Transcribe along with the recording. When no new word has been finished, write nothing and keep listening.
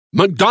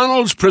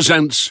McDonald's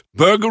presents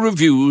Burger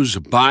Reviews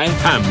by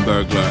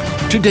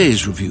Hamburglar.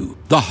 Today's review,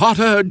 the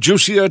hotter,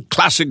 juicier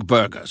classic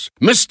burgers.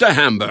 Mr.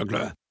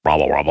 Hamburglar.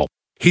 Robble, robble.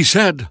 He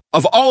said,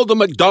 of all the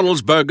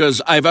McDonald's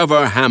burgers I've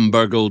ever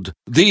hamburgled,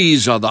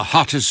 these are the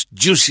hottest,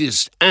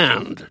 juiciest,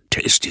 and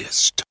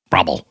tastiest.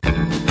 Robble.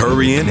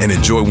 Hurry in and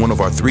enjoy one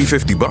of our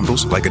 $3.50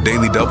 bundles, like a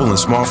daily double and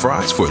small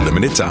fries for a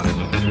limited time.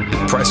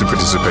 Price and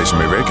participation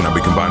may vary, cannot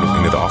be combined with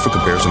any other offer,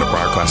 comparison to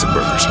prior classic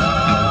burgers.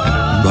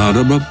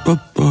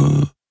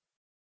 Ba-da-ba-ba-ba.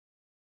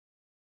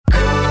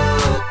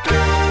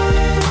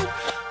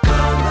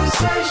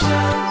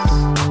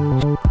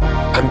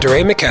 I'm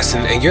DeRay McKesson,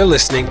 and you're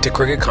listening to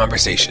Crooked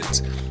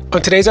Conversations.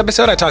 On today's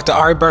episode, I talked to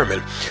Ari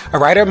Berman, a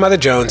writer of Mother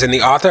Jones and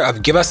the author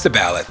of Give Us the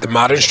Ballot, The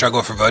Modern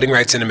Struggle for Voting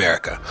Rights in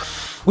America.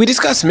 We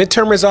discuss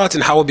midterm results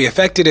and how we'll be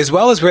affected, as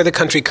well as where the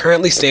country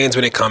currently stands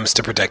when it comes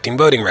to protecting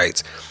voting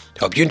rights.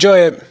 Hope you enjoy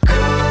it.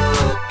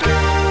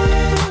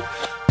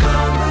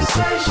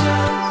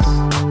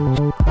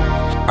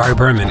 Ari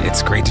Berman,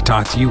 it's great to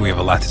talk to you. We have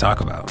a lot to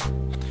talk about.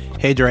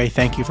 Hey, DeRay,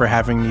 thank you for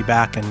having me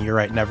back, and you're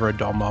right, never a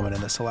dull moment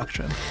in this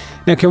election.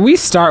 Now, can we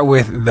start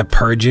with the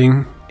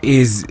purging?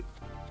 Is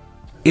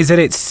that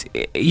it's,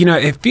 you know,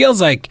 it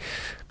feels like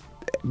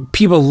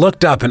people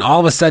looked up and all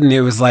of a sudden it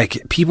was like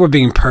people were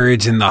being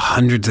purged in the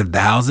hundreds of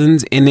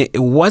thousands. And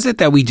was it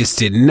that we just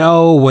didn't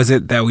know? Was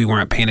it that we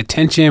weren't paying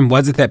attention?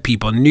 Was it that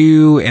people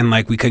knew and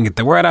like we couldn't get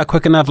the word out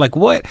quick enough? Like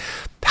what?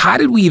 How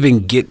did we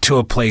even get to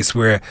a place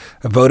where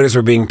voters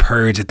were being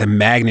purged at the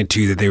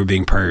magnitude that they were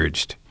being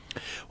purged?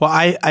 Well,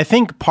 I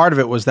think part of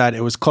it was that it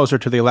was closer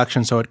to the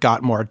election, so it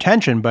got more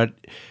attention. But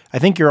I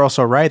think you're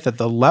also right that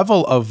the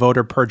level of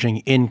voter purging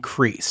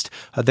increased.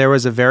 There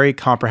was a very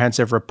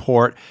comprehensive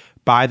report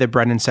by the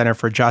Brennan Center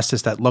for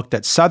Justice that looked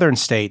at southern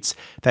states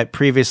that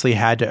previously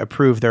had to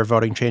approve their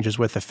voting changes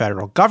with the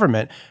federal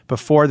government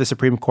before the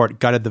Supreme Court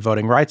gutted the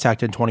Voting Rights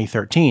Act in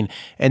 2013.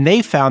 And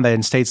they found that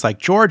in states like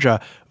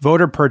Georgia,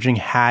 voter purging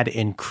had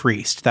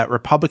increased, that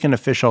Republican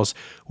officials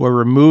were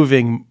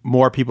removing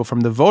more people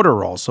from the voter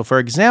rolls. So, for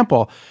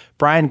example,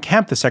 Brian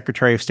Kemp, the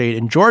Secretary of State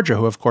in Georgia,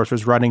 who, of course,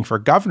 was running for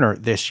governor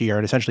this year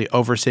and essentially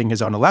overseeing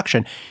his own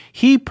election,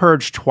 he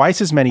purged twice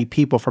as many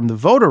people from the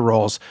voter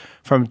rolls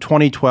from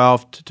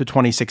 2012 to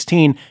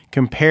 2016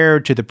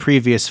 compared to the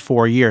previous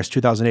 4 years,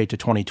 2008 to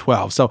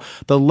 2012. So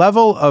the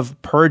level of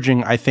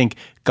purging, I think,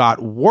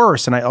 got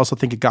worse, and I also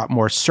think it got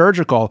more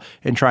surgical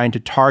in trying to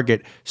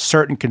target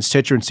certain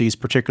constituencies,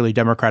 particularly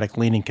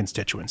Democratic-leaning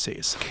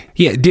constituencies.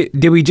 Yeah,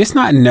 did we just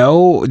not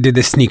know? Did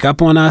this sneak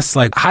up on us?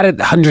 Like, how did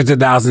hundreds of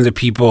thousands of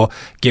people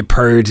get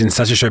purged in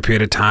such a short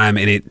period of time,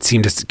 and it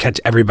seemed to catch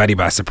everybody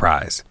by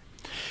surprise?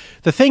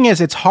 The thing is,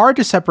 it's hard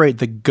to separate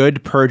the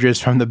good purges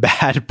from the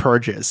bad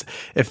purges,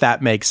 if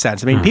that makes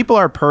sense. I mean, people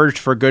are purged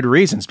for good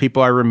reasons.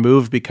 People are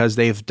removed because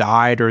they've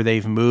died or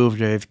they've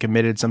moved or they've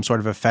committed some sort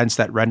of offense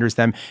that renders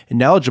them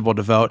ineligible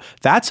to vote.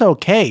 That's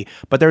okay.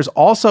 But there's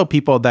also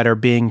people that are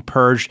being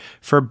purged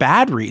for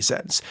bad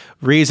reasons,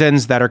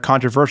 reasons that are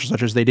controversial,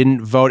 such as they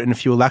didn't vote in a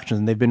few elections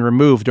and they've been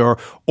removed,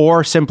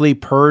 or simply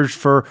purged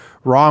for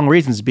wrong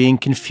reasons, being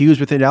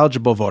confused with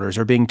ineligible voters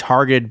or being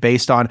targeted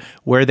based on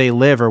where they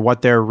live or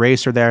what their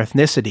race or their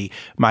ethnicity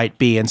might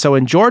be. And so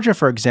in Georgia,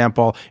 for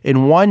example,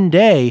 in one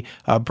day,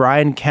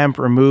 Brian Kemp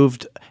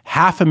removed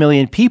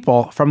 500,000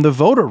 people from the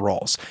voter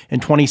rolls in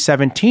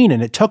 2017.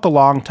 And it took a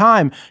long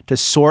time to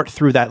sort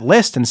through that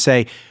list and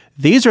say,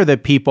 these are the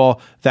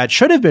people that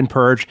should have been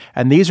purged,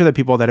 and these are the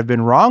people that have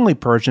been wrongly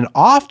purged. And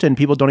often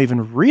people don't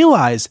even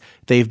realize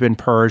they've been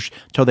purged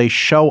until they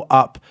show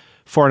up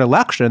for an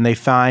election and they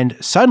find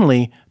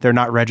suddenly they're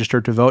not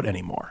registered to vote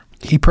anymore.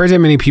 He purged that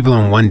many people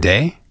in one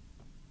day?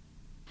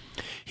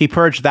 He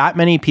purged that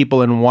many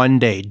people in one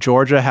day.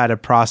 Georgia had a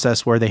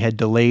process where they had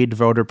delayed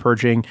voter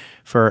purging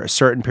for a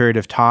certain period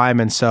of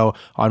time. And so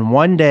on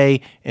one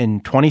day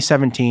in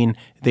 2017,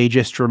 they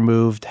just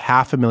removed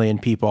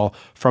 500,000 people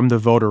from the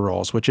voter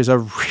rolls, which is a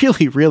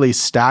really, really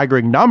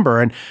staggering number.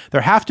 And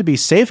there have to be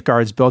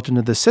safeguards built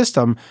into the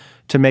system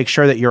to make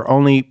sure that you're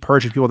only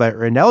purging people that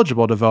are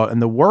ineligible to vote.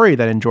 And the worry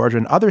that in Georgia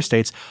and other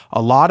states,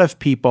 a lot of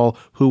people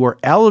who were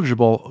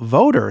eligible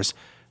voters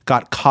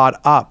got caught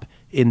up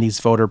in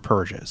these voter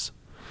purges.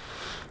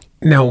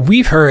 Now,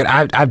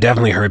 I've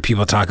definitely heard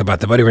people talk about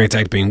the Voting Rights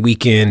Act being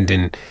weakened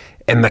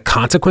and the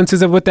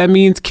consequences of what that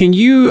means.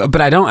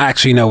 But I don't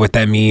actually know what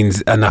that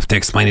means enough to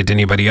explain it to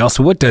anybody else.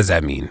 What does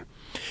that mean?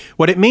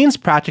 What it means,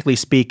 practically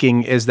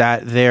speaking, is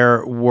that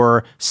there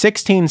were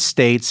 16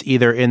 states,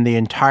 either in the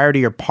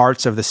entirety or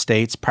parts of the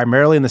states,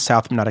 primarily in the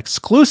South, but not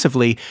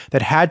exclusively,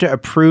 that had to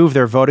approve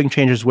their voting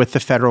changes with the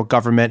federal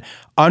government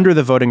under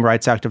the Voting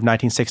Rights Act of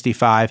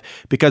 1965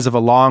 because of a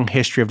long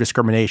history of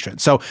discrimination.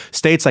 So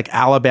states like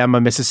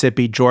Alabama,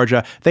 Mississippi,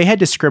 Georgia, they had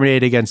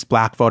discriminated against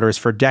black voters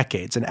for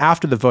decades. And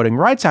after the Voting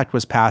Rights Act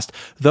was passed,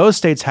 those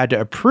states had to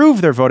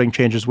approve their voting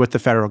changes with the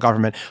federal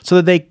government so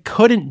that they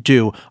couldn't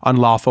do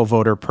unlawful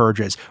voter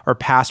purges. or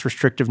pass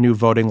restrictive new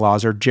voting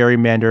laws or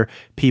gerrymander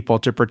people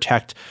to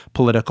protect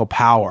political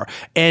power.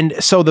 And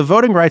so the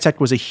Voting Rights Act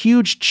was a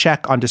huge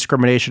check on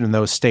discrimination in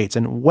those states.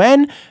 And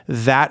when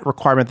that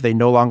requirement that they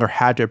no longer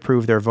had to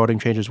approve their voting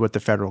changes with the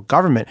federal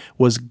government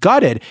was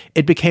gutted,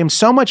 it became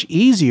so much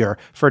easier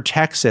for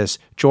Texas,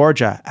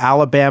 Georgia,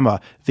 Alabama,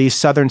 these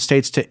southern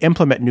states to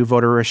implement new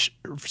voter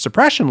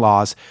suppression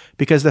laws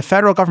because the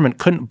federal government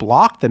couldn't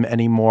block them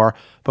anymore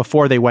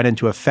before they went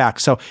into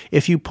effect. So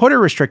if you put a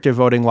restrictive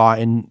voting law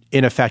in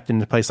effect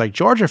in a place like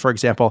Georgia, for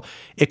example,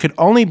 it could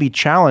only be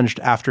challenged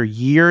after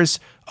years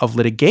of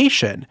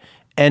litigation.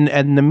 And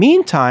in the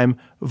meantime,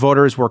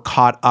 voters were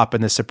caught up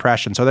in the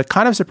suppression. So the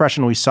kind of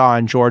suppression we saw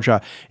in Georgia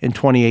in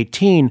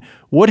 2018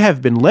 would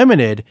have been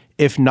limited,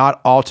 if not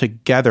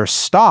altogether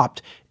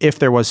stopped, if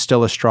there was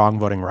still a strong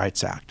Voting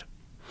Rights Act.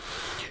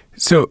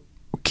 So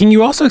can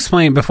you also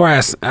explain, before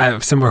I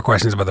have some more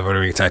questions about the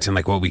Voting Rights Act and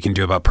like what we can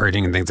do about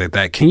purging and things like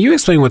that, can you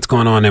explain what's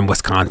going on in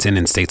Wisconsin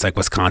and states like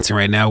Wisconsin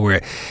right now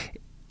where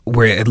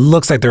it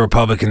looks like the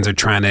Republicans are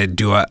trying to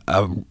do a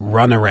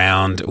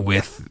runaround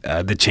with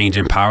the change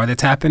in power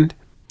that's happened?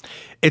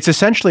 It's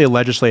essentially a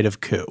legislative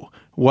coup.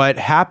 What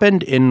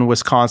happened in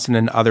Wisconsin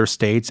and other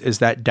states is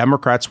that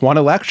Democrats won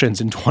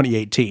elections in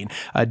 2018.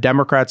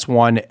 Democrats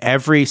won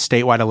every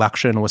statewide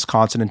election in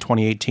Wisconsin in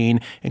 2018,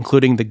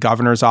 including the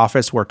governor's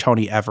office where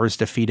Tony Evers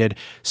defeated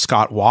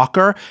Scott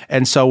Walker.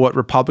 And so what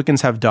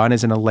Republicans have done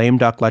is in a lame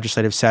duck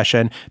legislative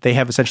session, they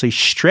have essentially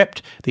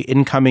stripped the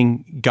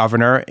incoming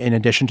governor, in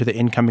addition to the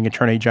incoming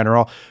attorney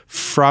general,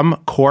 from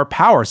core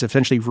powers,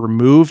 essentially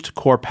removed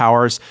core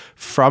powers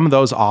from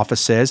those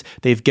offices.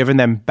 They've given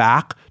them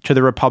back to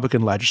the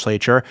Republican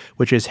legislature,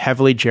 which is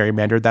heavily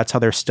gerrymandered. That's how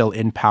they're still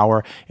in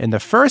power in the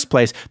first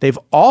place. They've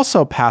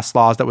also passed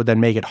laws that would then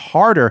make it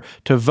harder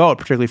to vote,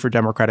 particularly for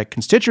Democratic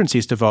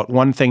constituencies to vote.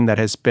 One thing that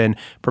has been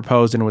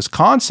proposed in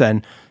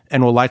Wisconsin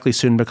and will likely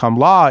soon become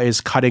law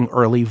is cutting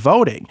early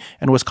voting.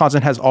 And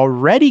Wisconsin has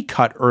already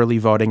cut early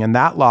voting, and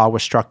that law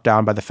was struck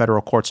down by the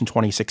federal courts in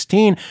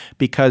 2016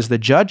 because the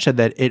judge said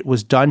that it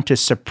was done to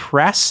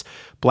suppress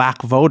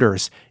Black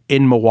voters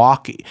in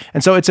Milwaukee.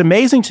 And so it's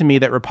amazing to me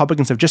that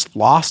Republicans have just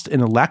lost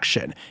an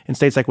election in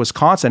states like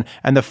Wisconsin,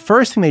 and the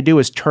first thing they do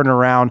is turn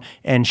around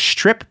and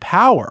strip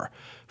power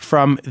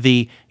from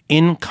the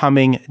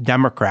incoming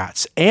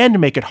Democrats and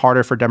make it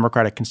harder for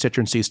Democratic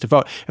constituencies to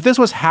vote. If this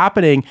was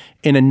happening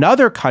in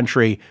another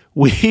country,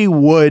 we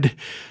would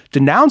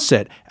denounce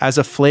it as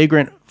a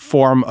flagrant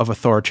form of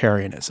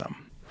authoritarianism.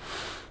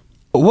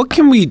 What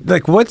can we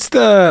what's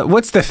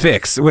the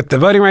fix with the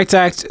Voting Rights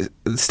Act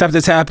stuff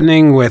that's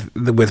happening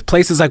with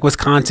places like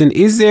Wisconsin?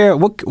 Is there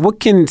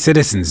what can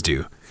citizens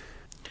do?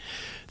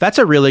 That's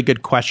a really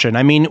good question.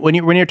 I mean, when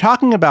you're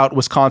talking about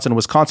Wisconsin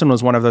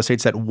was one of those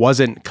states that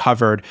wasn't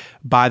covered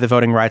by the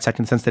Voting Rights Act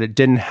in the sense that it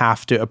didn't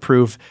have to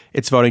approve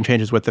its voting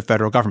changes with the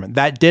federal government.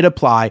 That did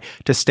apply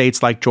to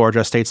states like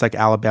Georgia, states like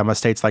Alabama,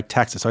 states like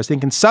Texas. So I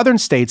think in southern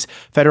states,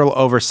 federal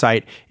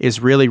oversight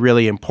is really,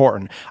 really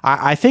important.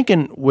 I think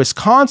in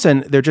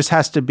Wisconsin, there just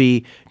has to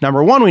be,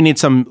 number one, we need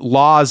some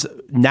laws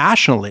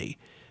nationally,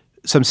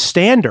 some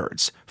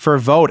standards for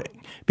voting.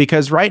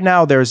 Because right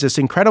now there's this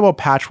incredible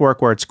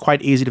patchwork where it's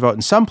quite easy to vote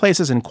in some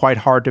places and quite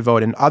hard to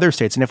vote in other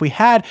states. And if we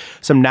had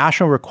some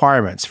national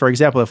requirements, for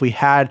example, if we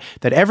had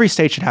that every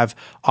state should have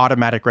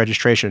automatic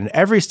registration, and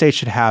every state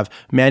should have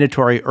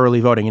mandatory early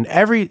voting, and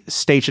every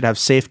state should have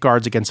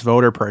safeguards against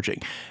voter purging,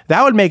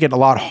 that would make it a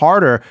lot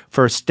harder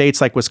for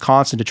states like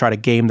Wisconsin to try to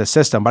game the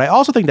system. But I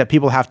also think that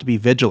people have to be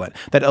vigilant,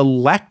 that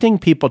electing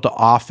people to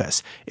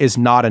office is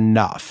not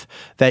enough,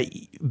 that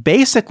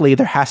basically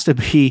there has to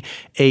be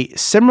a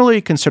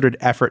similarly concerted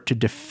effort to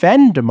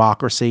defend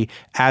democracy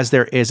as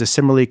there is a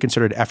similarly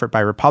concerted effort by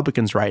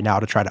Republicans right now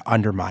to try to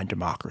undermine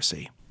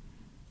democracy.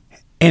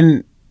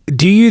 And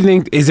do you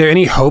think, is there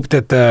any hope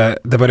that the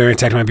Voting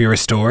Rights Act might be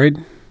restored?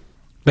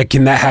 Like,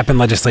 can that happen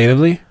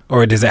legislatively,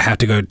 or does it have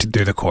to go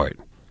through the court?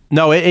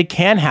 No, it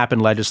can happen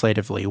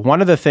legislatively.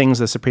 One of the things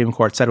the Supreme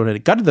Court said when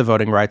it gutted the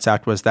Voting Rights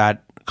Act was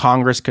that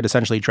Congress could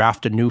essentially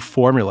draft a new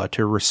formula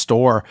to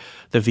restore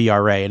the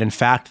VRA. And in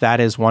fact, that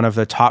is one of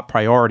the top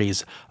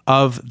priorities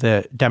of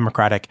the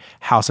Democratic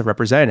House of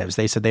Representatives.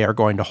 They said they are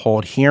going to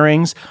hold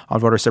hearings on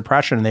voter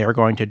suppression, and they are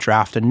going to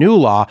draft a new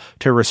law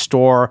to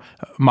restore,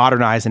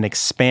 modernize, and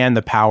expand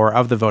the power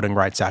of the Voting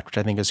Rights Act, which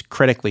I think is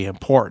critically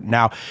important.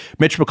 Now,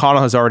 Mitch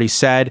McConnell has already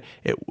said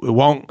it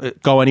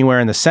won't go anywhere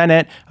in the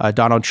Senate.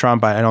 Donald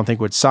Trump, I don't think,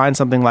 would sign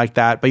something like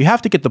that. But you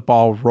have to get the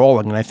ball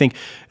rolling. And I think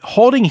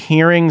holding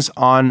hearings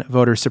on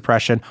voter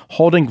suppression,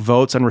 holding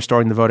votes on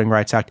restoring the Voting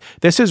Rights Act,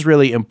 this is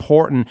really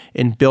important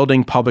in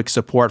building public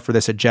support for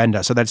this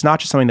agenda. So that's not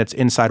just something that's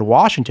inside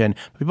Washington,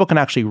 but people can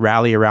actually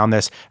rally around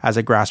this as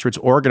a grassroots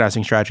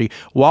organizing strategy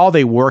while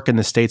they work in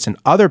the states and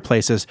other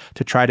places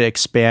to try to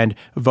expand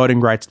voting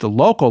rights at the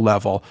local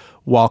level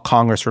while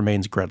Congress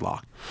remains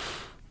gridlocked.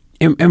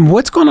 And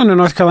what's going on in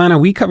North Carolina?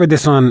 We covered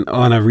this on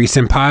a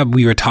recent pod.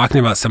 We were talking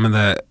about some of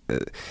the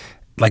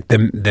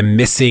the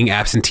missing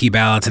absentee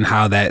ballots and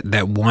how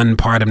that one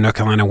part of North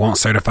Carolina won't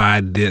certify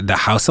the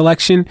House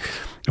election.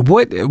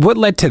 What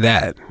led to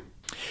that?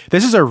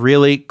 This is a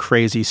really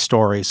crazy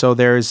story. So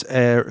there's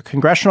a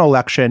congressional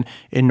election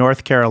in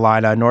North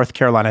Carolina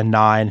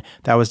 9,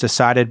 that was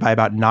decided by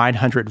about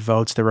 900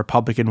 votes. The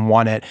Republican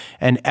won it.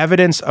 And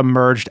evidence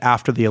emerged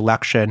after the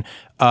election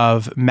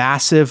of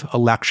massive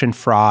election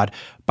fraud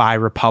by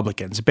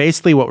Republicans.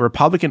 Basically, what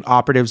Republican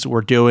operatives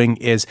were doing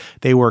is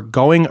they were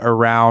going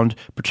around,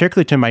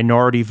 particularly to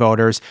minority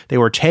voters, they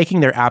were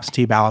taking their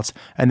absentee ballots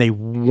and they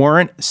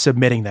weren't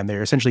submitting them. They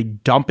were essentially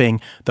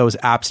dumping those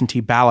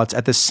absentee ballots.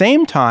 At the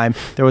same time,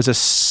 there was a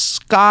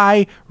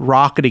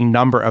skyrocketing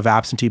number of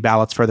absentee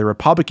ballots for the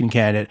Republican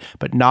candidate,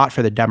 but not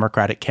for the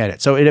Democratic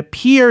candidate. So it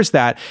appears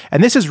that,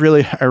 and this is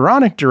really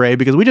ironic, DeRay,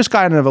 because we just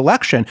got into an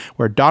election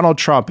where Donald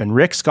Trump and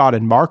Rick Scott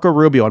and Marco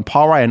Rubio and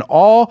Paul Ryan,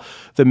 all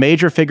the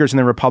major figures in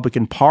the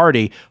Republican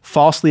Party,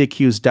 falsely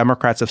accused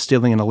Democrats of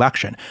stealing an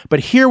election. But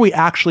here we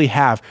actually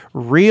have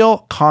real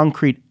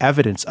concrete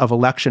evidence of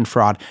election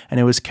fraud, and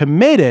it was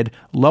committed,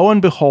 lo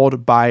and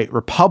behold, by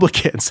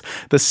Republicans.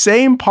 The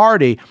same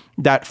party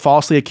that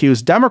falsely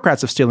accused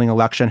Democrats of stealing an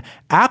election,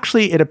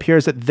 actually it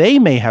appears that they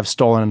may have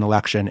stolen an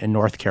election in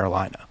North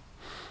Carolina.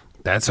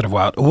 That's sort of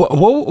wild.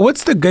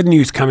 What's the good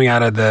news coming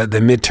out of the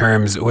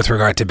midterms with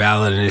regard to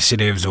ballot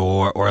initiatives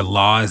or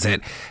laws that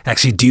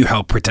actually do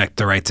help protect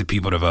the rights of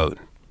people to vote?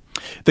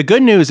 The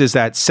good news is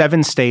that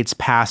 7 states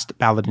passed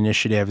ballot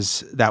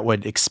initiatives that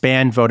would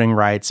expand voting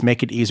rights,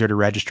 make it easier to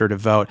register to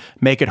vote,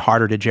 make it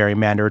harder to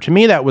gerrymander. To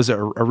me, that was a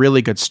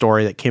really good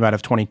story that came out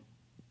of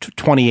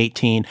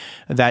 2018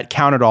 that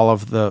countered all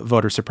of the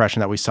voter suppression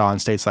that we saw in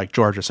states like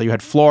Georgia. So you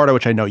had Florida,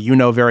 which I know you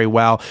know very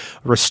well,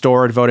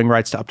 restored voting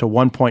rights to up to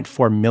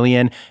 1.4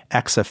 million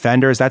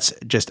ex-offenders. That's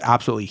just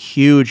absolutely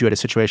huge. You had a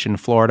situation in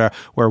Florida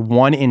where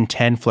 1 in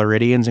 10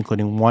 Floridians,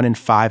 including 1 in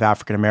 5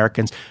 African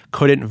Americans,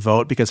 couldn't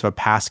vote because of a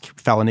past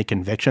felony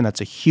conviction. That's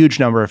a huge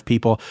number of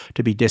people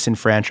to be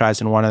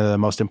disenfranchised in one of the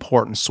most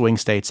important swing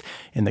states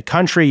in the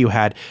country. You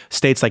had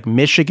states like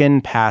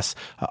Michigan pass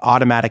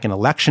automatic and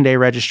election day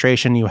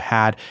registration. You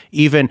had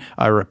even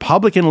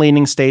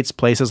Republican-leaning states,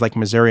 places like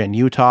Missouri and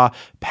Utah,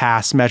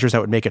 pass measures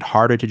that would make it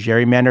harder to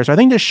gerrymander. So I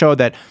think this showed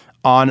that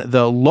on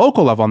the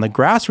local level, on the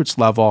grassroots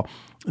level,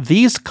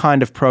 these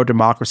kind of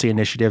pro-democracy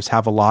initiatives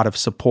have a lot of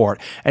support,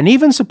 and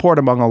even support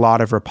among a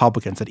lot of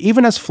Republicans. That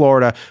even as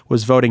Florida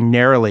was voting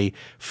narrowly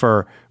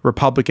for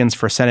Republicans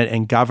for Senate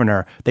and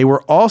governor, they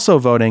were also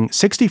voting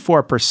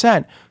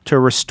 64% to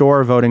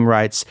restore voting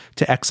rights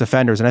to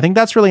ex-offenders. And I think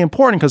that's really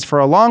important because for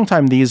a long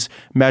time, these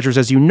measures,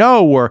 as you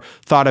know, were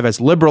thought of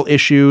as liberal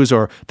issues,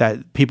 or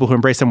that people who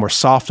embraced them were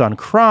soft on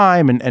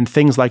crime and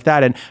things like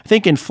that. And I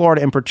think in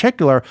Florida in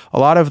particular, a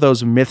lot of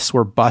those myths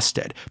were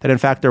busted, that in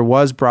fact there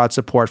was broad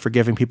support for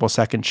giving people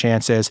second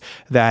chances,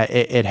 that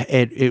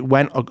it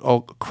went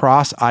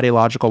across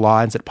ideological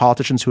lines, that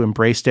politicians who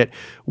embraced it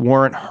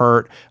weren't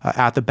hurt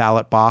at the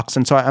ballot box.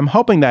 And so I'm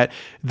hoping that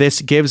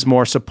this gives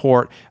more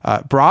support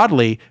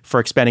broadly for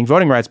expanding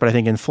voting rights. But I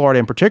think in Florida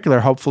in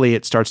particular, hopefully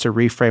it starts to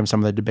reframe some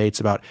of the debates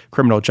about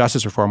criminal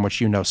justice reform, which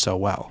you know so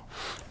well.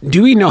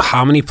 Do we know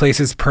how many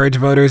places purge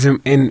voters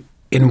in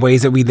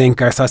ways that we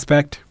think are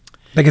suspect?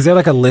 Like, is there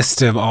like a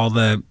list of all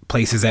the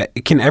places that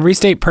can every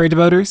state purge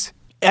voters?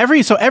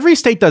 Every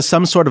state does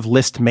some sort of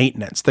list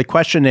maintenance. The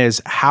question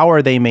is, how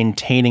are they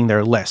maintaining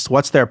their list?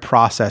 What's their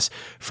process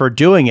for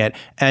doing it?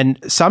 And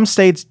some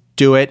states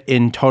do it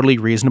in totally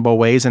reasonable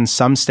ways, and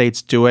some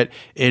states do it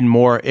in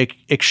more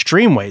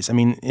extreme ways. I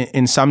mean,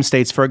 in some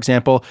states, for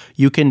example,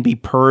 you can be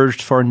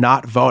purged for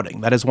not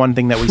voting. That is one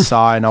thing that we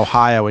saw in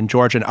Ohio and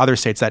Georgia and other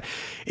states, that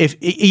if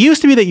it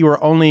used to be that you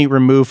were only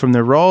removed from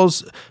the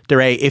rolls,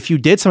 DeRay, if you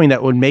did something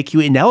that would make you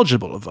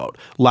ineligible to vote,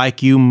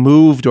 like you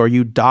moved or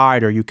you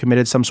died or you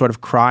committed some sort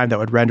of crime that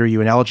would render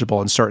you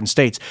ineligible in certain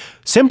states.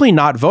 Simply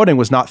not voting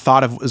was not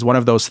thought of as one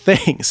of those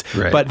things.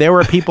 Right. But there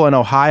were people in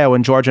Ohio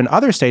and Georgia and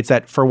other states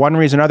that for one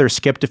reason or another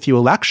skipped a few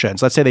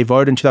elections. Let's say they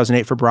voted in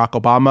 2008 for Barack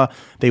Obama.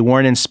 They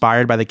weren't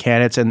inspired by the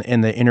candidates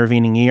in the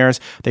intervening years.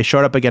 They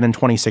showed up again in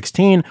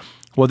 2016.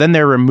 Well, then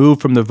they're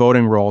removed from the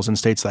voting rolls in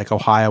states like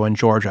Ohio and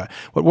Georgia.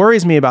 What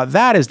worries me about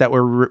that is that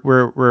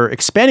we're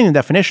expanding the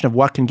definition of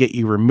what can get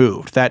you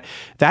removed. That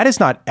is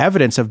not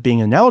evidence of being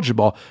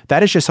ineligible.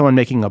 That is just someone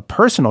making a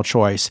personal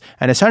choice.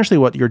 And essentially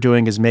what you're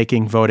doing is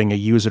making voting a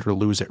use it or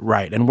lose it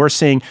right. And we're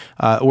seeing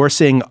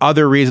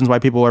other reasons why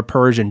people are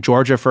purged. In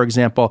Georgia, for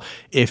example,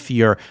 if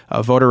your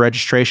voter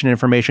registration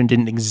information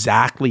didn't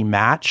exactly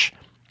match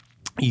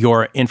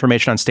your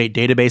information on state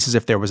databases,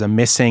 if there was a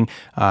missing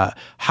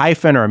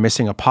hyphen or a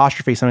missing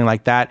apostrophe, something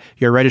like that,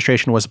 your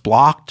registration was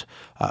blocked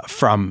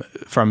from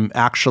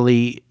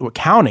actually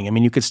counting. I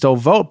mean, you could still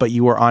vote, but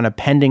you were on a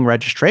pending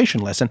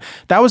registration list. And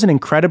that was an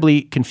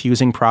incredibly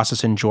confusing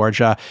process in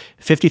Georgia.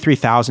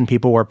 53,000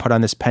 people were put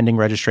on this pending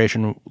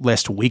registration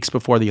list weeks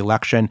before the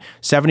election.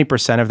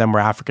 70% of them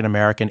were African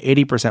American,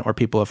 80% were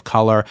people of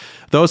color.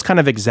 Those kind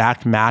of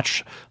exact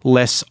match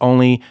lists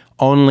only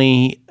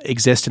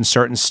exist in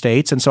certain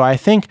states. And so I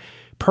think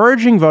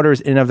purging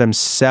voters in and of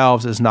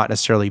themselves is not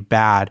necessarily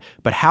bad,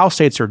 but how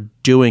states are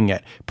doing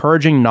it,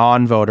 purging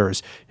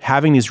non-voters,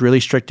 having these really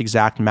strict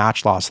exact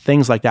match laws,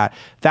 things like that,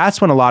 that's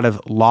when a lot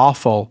of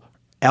lawful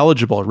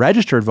eligible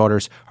registered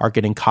voters are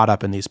getting caught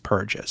up in these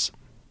purges.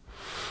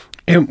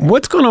 And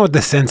what's going on with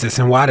the census,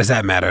 and why does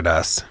that matter to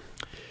us?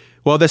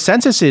 Well, the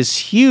census is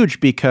huge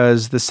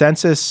because the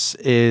census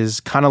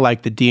is kind of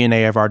like the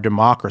DNA of our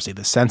democracy.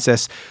 The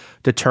census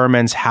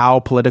determines how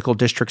political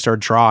districts are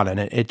drawn, and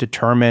it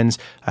determines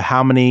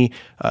how many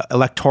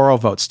electoral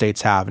votes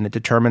states have, and it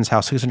determines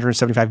how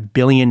 $675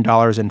 billion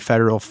in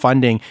federal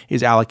funding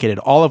is allocated,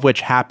 all of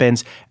which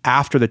happens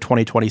after the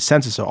 2020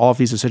 census. So all of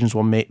these decisions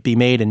will be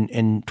made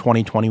in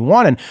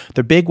 2021. And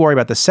the big worry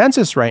about the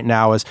census right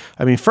now is,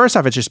 first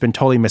off, it's just been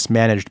totally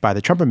mismanaged by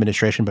the Trump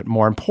administration. But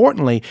more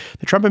importantly,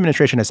 the Trump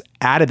administration has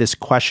added this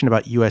question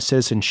about U.S.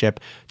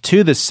 citizenship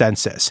to the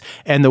census.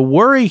 And the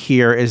worry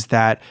here is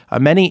that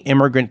many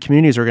immigrant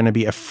communities are going to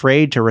be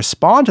afraid to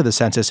respond to the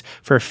census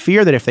for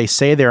fear that if they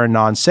say they're a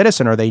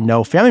non-citizen or they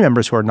know family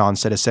members who are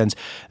non-citizens,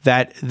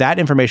 that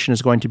information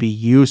is going to be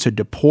used to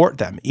deport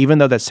them. Even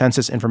though that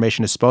census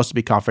information is supposed to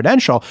be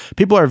confidential,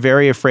 people are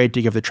very afraid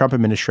to give the Trump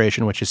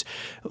administration, which is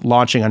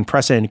launching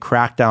unprecedented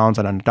crackdowns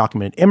on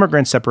undocumented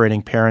immigrants,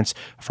 separating parents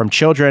from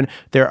children.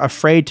 They're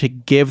afraid to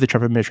give the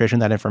Trump administration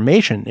that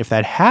information. If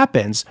that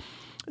happens,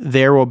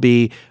 there will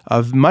be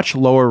a much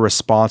lower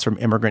response from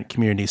immigrant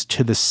communities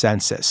to the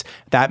census.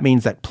 That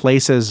means that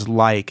places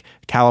like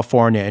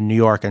California and New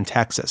York and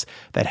Texas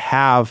that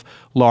have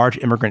large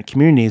immigrant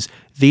communities,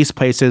 these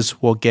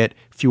places will get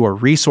fewer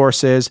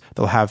resources,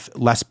 they'll have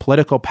less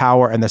political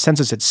power, and the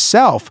census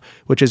itself,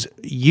 which is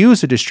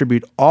used to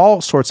distribute all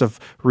sorts of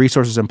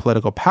resources and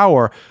political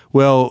power,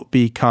 will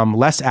become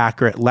less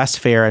accurate, less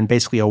fair, and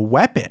basically a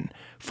weapon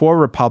for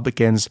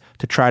Republicans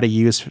to try to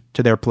use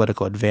to their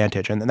political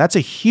advantage. And that's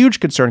a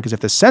huge concern because if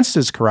the census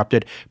is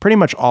corrupted, pretty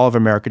much all of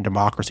American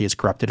democracy is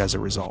corrupted as a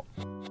result.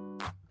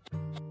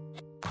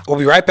 We'll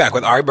be right back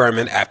with Ari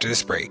Berman after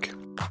this break.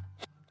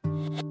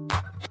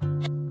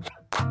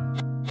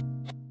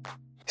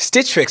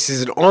 Stitch Fix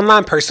is an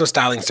online personal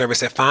styling service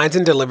that finds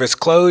and delivers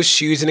clothes,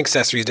 shoes, and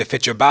accessories that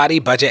fit your body,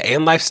 budget,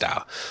 and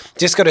lifestyle.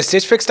 Just go to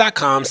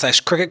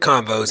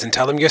stitchfix.com/crookedconvos and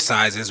tell them your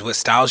sizes, what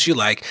styles you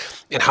like,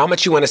 and how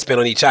much you want to spend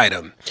on each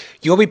item.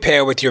 You'll be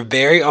paired with your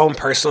very own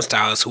personal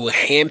stylist who will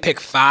handpick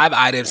 5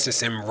 items to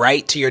send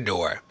right to your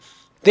door.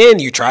 Then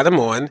you try them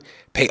on,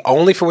 pay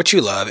only for what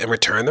you love, and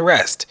return the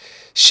rest.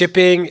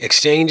 Shipping,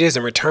 exchanges,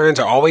 and returns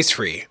are always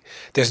free.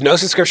 There's no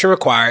subscription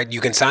required.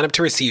 You can sign up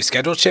to receive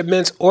scheduled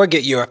shipments or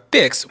get your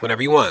fix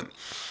whenever you want.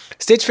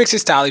 Stitch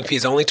Fix's styling fee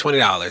is only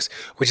 $20,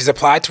 which is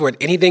applied toward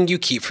anything you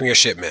keep from your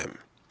shipment.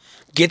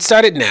 Get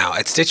started now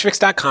at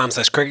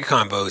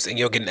stitchfix.com/crookedconvos and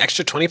you'll get an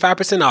extra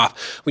 25%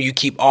 off when you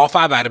keep all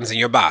 5 items in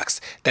your box.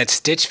 That's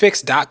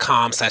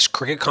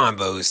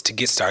stitchfix.com/crookedconvos to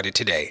get started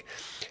today.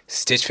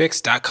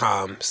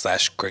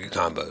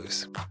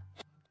 stitchfix.com/crookedconvos.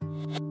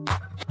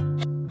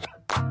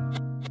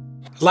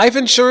 Life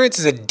insurance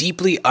is a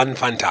deeply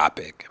unfun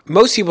topic.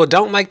 Most people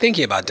don't like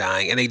thinking about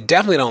dying, and they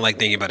definitely don't like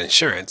thinking about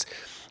insurance.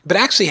 But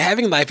actually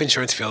having life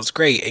insurance feels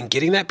great, and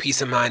getting that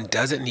peace of mind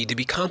doesn't need to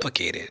be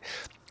complicated.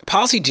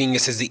 Policy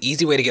Genius is the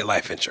easy way to get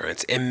life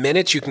insurance. In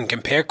minutes, you can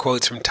compare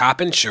quotes from top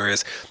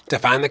insurers to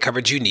find the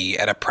coverage you need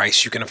at a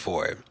price you can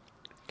afford.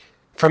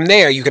 From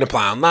there, you can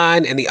apply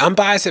online, and the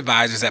unbiased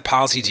advisors at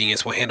Policy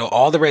Genius will handle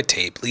all the red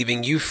tape,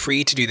 leaving you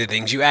free to do the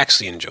things you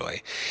actually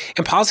enjoy.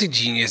 And Policy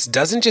Genius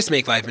doesn't just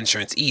make life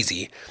insurance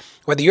easy.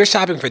 Whether you're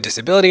shopping for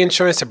disability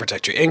insurance to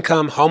protect your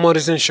income,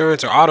 homeowners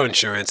insurance, or auto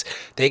insurance,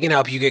 they can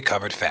help you get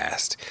covered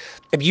fast.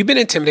 If you've been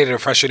intimidated or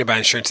frustrated by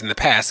insurance in the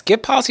past,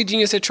 give Policy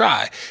Genius a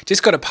try.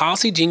 Just go to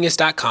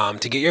policygenius.com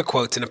to get your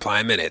quotes and apply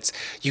in minutes.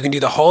 You can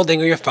do the whole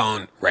thing on your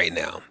phone right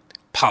now.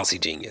 Policy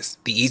Genius,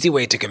 the easy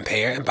way to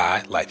compare and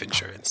buy life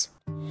insurance.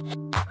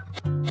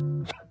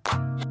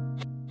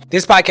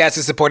 This podcast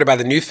is supported by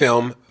the new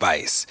film,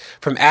 Vice.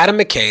 From Adam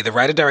McKay, the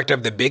writer-director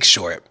of The Big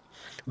Short,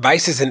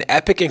 Vice is an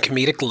epic and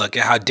comedic look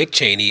at how Dick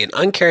Cheney, an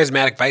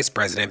uncharismatic vice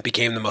president,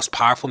 became the most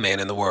powerful man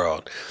in the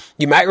world.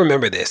 You might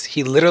remember this.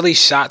 He literally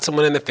shot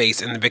someone in the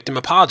face and the victim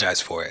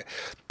apologized for it.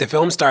 The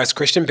film stars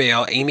Christian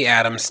Bale, Amy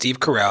Adams, Steve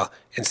Carell,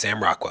 and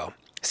Sam Rockwell.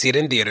 See it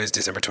in theaters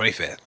December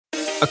 25th.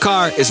 A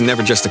car is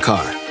never just a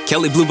car.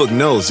 Kelley Blue Book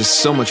knows it's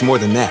so much more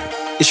than that.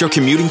 It's your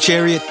commuting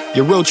chariot,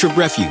 your road trip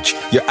refuge,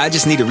 your I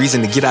just need a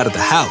reason to get out of the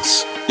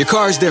house. Your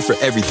car is there for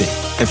everything.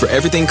 And for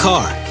everything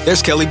car,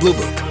 there's Kelley Blue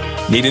Book.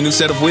 Need a new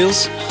set of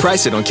wheels?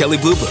 Price it on Kelley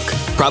Blue Book.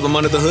 Problem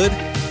under the hood?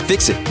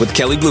 Fix it with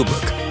Kelley Blue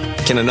Book.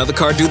 Can another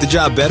car do the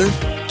job better?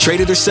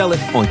 Trade it or sell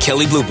it on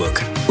Kelley Blue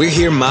Book. We're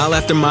here mile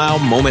after mile,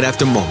 moment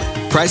after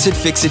moment. Price it,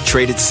 fix it,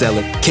 trade it, sell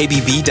it.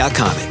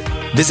 KBB.com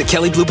it. Visit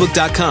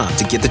KelleyBlueBook.com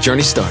to get the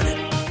journey started.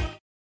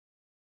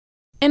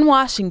 In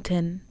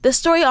Washington, the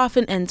story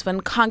often ends when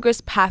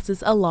Congress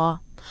passes a law.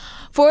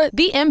 For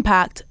The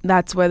Impact,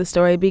 that's where the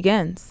story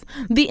begins.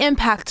 The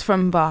Impact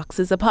from Vox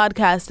is a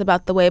podcast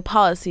about the way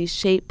policies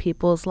shape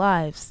people's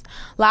lives.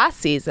 Last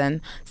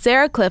season,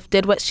 Sarah Kliff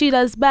did what she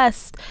does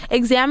best,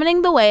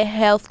 examining the way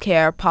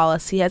healthcare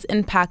policy has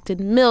impacted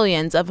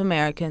millions of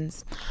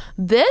Americans.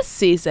 This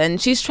season,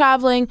 she's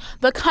traveling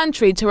the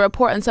country to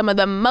report on some of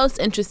the most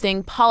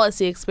interesting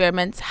policy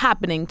experiments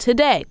happening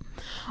today.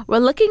 We're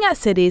looking at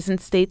cities and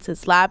states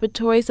as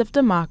laboratories of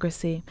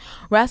democracy,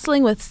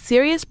 wrestling with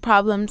serious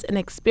problems and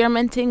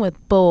experimenting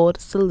with bold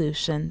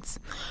solutions.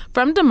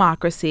 From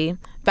democracy,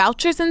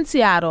 vouchers in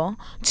Seattle,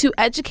 to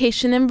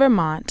education in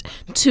Vermont,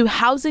 to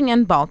housing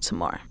in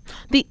Baltimore.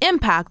 The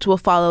impact will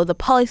follow the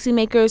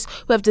policymakers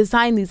who have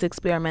designed these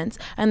experiments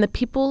and the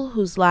people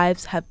whose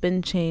lives have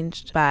been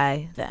changed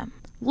by them.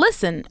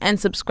 Listen and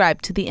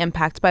subscribe to The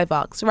Impact by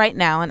Vox right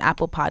now on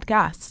Apple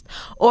Podcasts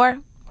or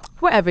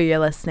wherever you're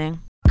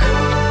listening.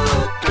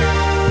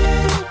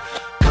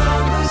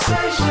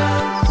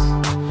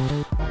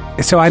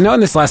 So I know in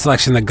this last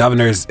election,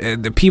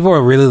 the people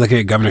were really looking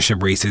at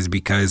governorship races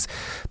because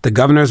the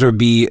governors would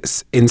be,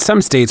 in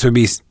some states, would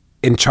be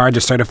in charge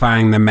of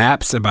certifying the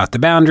maps about the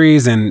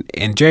boundaries and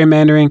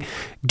gerrymandering.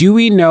 Do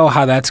we know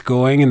how that's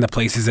going in the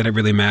places that it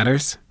really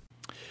matters?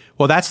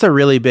 Well, that's the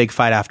really big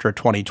fight after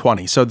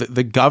 2020. So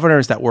the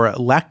governors that were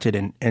elected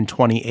in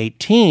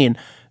 2018,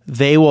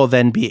 they will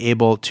then be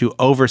able to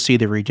oversee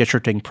the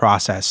redistricting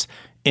process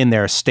in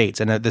their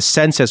states. And the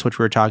census, which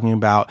we were talking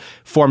about,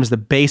 forms the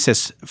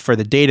basis for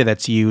the data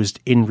that's used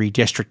in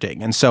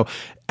redistricting. And so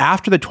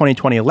after the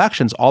 2020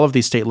 elections, all of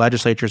these state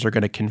legislatures are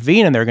going to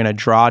convene and they're going to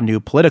draw new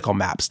political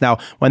maps. Now,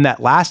 when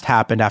that last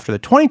happened after the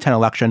 2010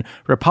 election,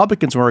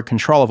 Republicans were in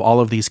control of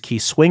all of these key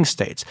swing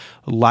states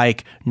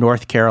like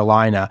North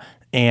Carolina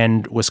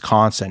and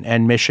Wisconsin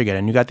and Michigan.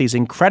 And you got these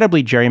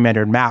incredibly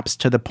gerrymandered maps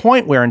to the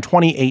point where in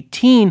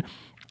 2018,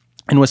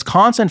 in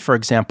Wisconsin, for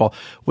example,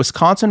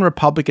 Wisconsin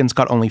Republicans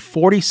got only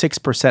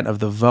 46% of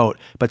the vote,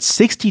 but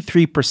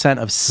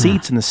 63% of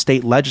seats in the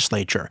state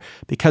legislature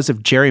because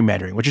of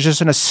gerrymandering, which is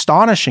just an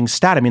astonishing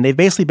stat. I mean, they've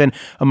basically been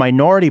a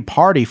minority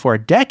party for a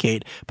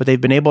decade, but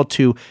they've been able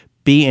to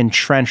be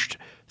entrenched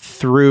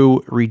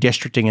through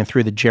redistricting and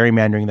through the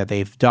gerrymandering that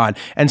they've done.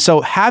 And so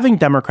having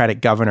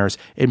Democratic governors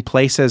in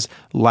places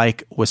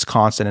like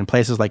Wisconsin and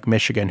places like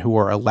Michigan who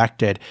were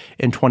elected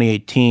in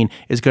 2018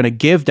 is going to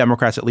give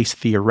Democrats, at least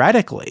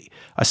theoretically,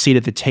 a seat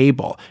at the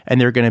table.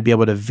 And they're going to be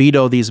able to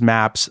veto these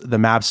maps. The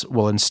maps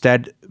will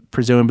instead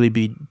presumably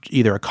be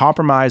either a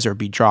compromise or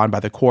be drawn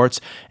by the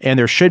courts. And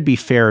there should be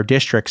fairer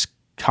districts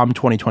come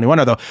 2021,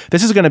 although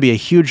this is going to be a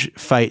huge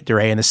fight,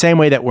 DeRay, in the same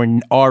way that we're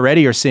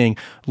already are seeing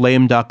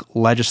lame duck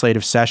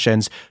legislative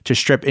sessions to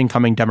strip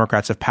incoming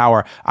Democrats of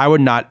power. I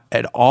would not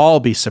at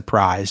all be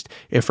surprised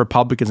if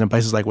Republicans in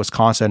places like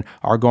Wisconsin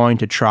are going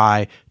to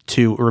try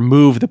to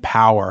remove the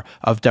power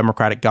of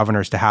Democratic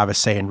governors to have a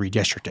say in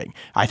redistricting.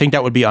 I think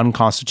that would be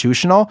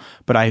unconstitutional,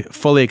 but I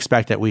fully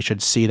expect that we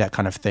should see that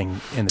kind of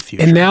thing in the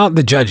future. And now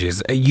the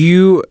judges. A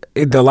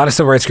lot of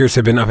civil rights groups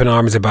have been up in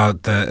arms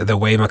about the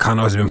way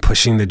McConnell has been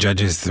pushing the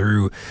judges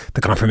through the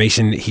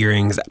confirmation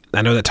hearings.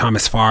 I know that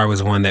Thomas Farr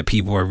was one that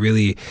people were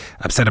really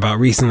upset about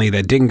recently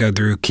that didn't go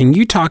through. Can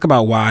you talk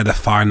about why the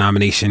Farr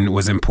nomination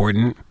was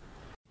important?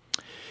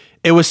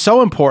 It was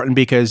so important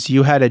because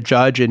you had a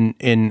judge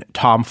in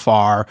Tom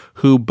Farr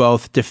who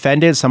both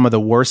defended some of the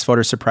worst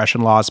voter suppression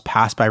laws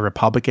passed by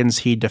Republicans.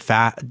 He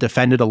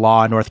defended a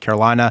law in North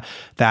Carolina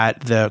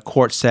that the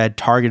court said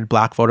targeted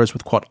black voters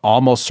with, quote,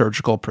 almost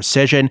surgical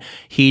precision.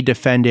 He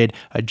defended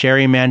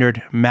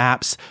gerrymandered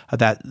maps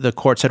that the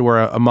court said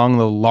were among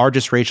the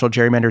largest racial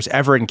gerrymanders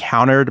ever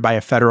encountered by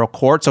a federal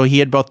court. So he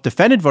had both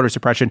defended voter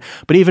suppression,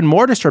 but even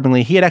more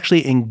disturbingly, he had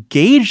actually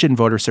engaged in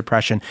voter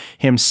suppression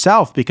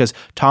himself because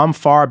Tom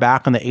Farr back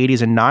in the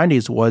 80s and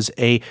 90s was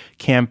a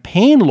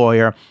campaign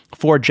lawyer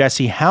for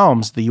Jesse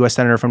Helms, the U.S.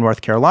 Senator from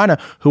North Carolina,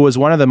 who was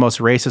one of the most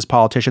racist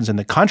politicians in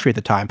the country at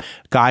the time,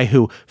 a guy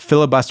who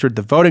filibustered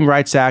the Voting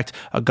Rights Act,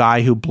 a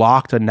guy who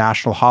blocked a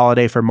national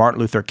holiday for Martin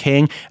Luther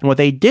King. And what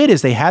they did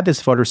is they had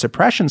this voter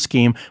suppression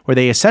scheme where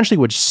they essentially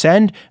would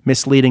send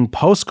misleading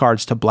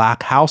postcards to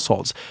black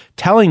households,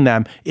 telling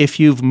them, if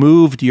you've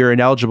moved, you're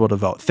ineligible to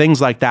vote,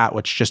 things like that,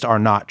 which just are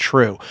not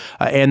true.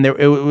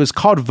 It was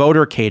called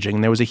voter caging.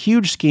 And there was a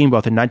huge scheme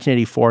both in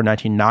 1984 and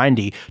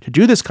 1990 to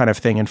do this kind of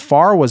thing. And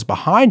Farr was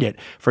behind it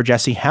for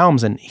Jesse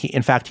Helms. And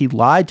in fact, he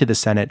lied to the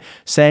Senate,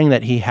 saying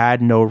that he had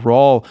no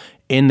role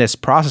in this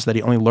process, that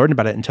he only learned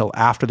about it until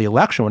after the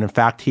election, when in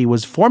fact he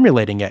was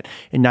formulating it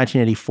in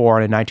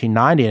 1984 and in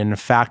 1990. And in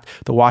fact,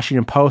 the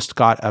Washington Post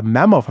got a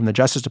memo from the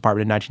Justice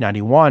Department in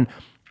 1991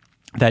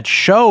 that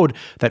showed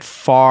that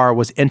Farr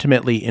was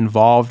intimately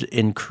involved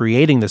in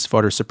creating this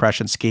voter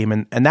suppression scheme.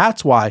 And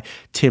that's why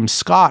Tim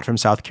Scott from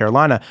South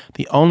Carolina,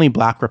 the only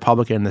black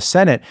Republican in the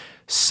Senate,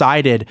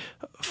 cited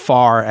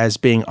Farr as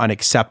being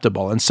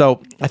unacceptable. And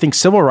so I think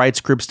civil rights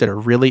groups did a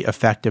really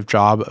effective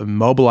job of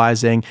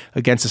mobilizing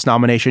against this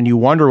nomination. You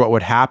wonder what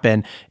would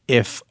happen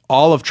if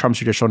all of Trump's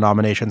judicial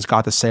nominations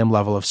got the same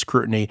level of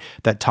scrutiny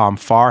that Tom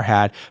Farr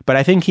had. But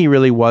I think he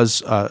really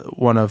was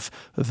one of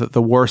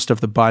the worst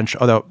of the bunch.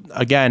 Although,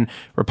 again,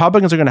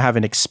 Republicans are going to have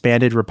an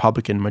expanded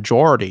Republican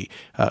majority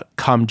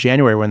come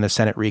January when the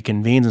Senate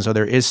reconvenes. And so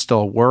there is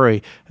still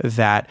worry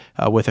that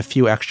with a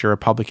few extra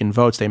Republican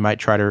votes, they might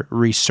try to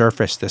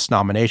resurface this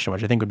nomination,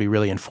 which I think would be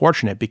really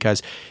unfortunate,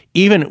 because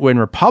even when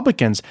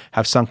Republicans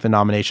have sunk the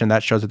nomination,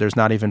 that shows that there's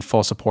not even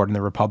full support in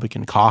the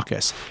Republican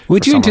caucus.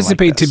 Would you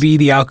anticipate to be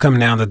the outcome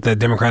now that the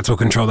Democrats will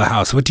control the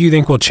House? What do you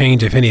think will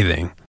change, if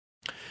anything?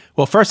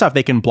 Well, first off,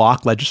 they can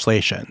block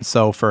legislation.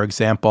 So, for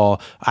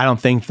example, I don't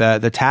think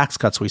the tax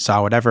cuts we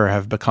saw would ever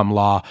have become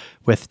law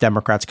with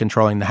Democrats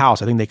controlling the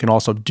House. I think they can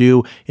also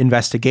do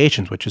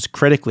investigations, which is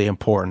critically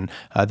important.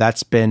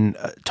 That's been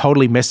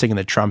totally missing in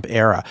the Trump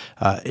era.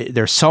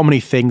 There's so many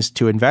things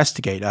to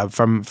investigate.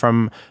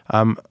 From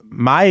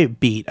my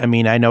beat, I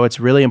mean, I know it's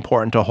really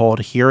important to hold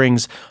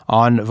hearings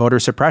on voter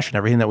suppression,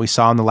 everything that we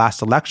saw in the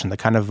last election, the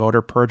kind of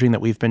voter purging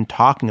that we've been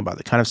talking about,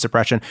 the kind of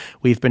suppression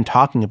we've been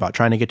talking about,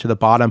 trying to get to the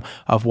bottom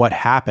of what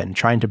happened,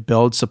 trying to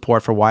build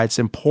support for why it's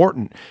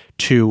important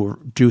to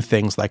do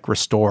things like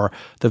restore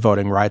the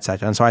Voting Rights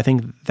Act. And so I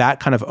think that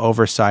kind of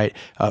oversight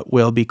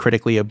will be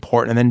critically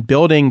important. And then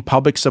building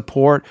public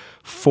support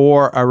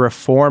for a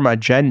reform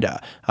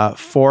agenda,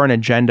 for an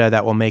agenda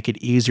that will make it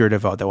easier to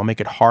vote, that will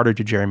make it harder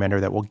to gerrymander,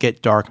 that will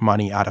get dark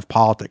money out of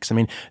politics. I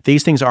mean,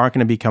 these things aren't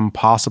going to become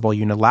possible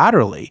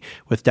unilaterally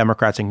with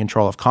Democrats in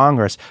control of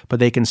Congress, but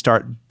they can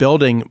start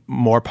building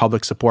more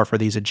public support for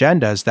these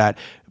agendas that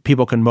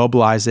people can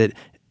mobilize it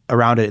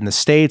around it in the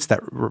states,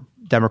 that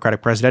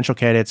Democratic presidential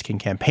candidates can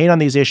campaign on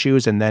these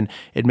issues, and then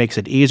it makes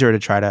it easier to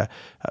try to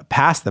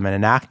pass them and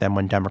enact them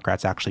when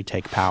Democrats actually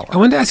take power. I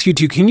wanted to ask you,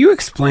 too, can you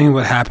explain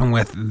what happened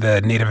with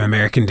the Native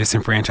American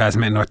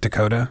disenfranchisement in North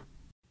Dakota?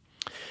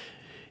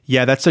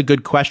 Yeah, that's a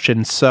good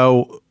question.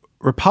 So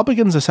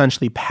Republicans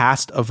essentially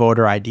passed a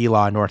voter ID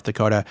law in North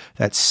Dakota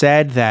that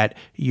said that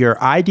your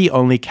ID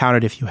only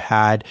counted if you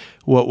had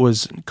what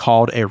was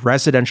called a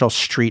residential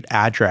street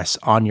address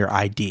on your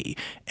ID.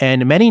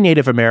 And many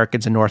Native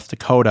Americans in North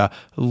Dakota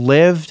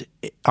lived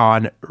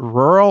on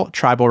rural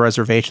tribal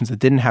reservations that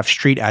didn't have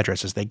street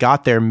addresses. They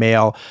got their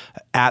mail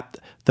at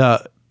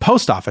the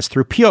post office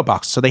through P.O.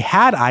 boxes. So they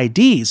had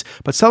IDs,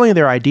 but suddenly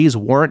their IDs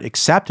weren't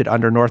accepted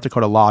under North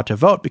Dakota law to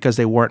vote because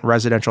they weren't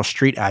residential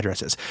street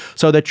addresses.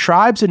 So the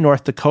tribes in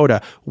North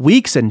Dakota,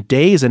 weeks and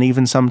days, and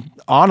even some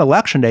on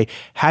election day,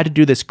 had to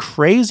do this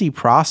crazy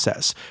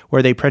process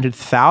where they printed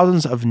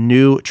thousands of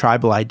new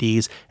tribal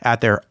IDs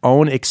at their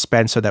own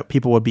expense so that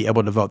people would be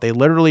able to vote. They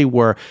literally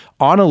were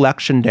on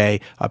election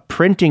day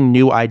printing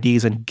new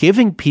IDs and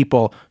giving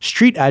people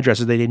street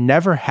addresses they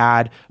never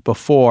had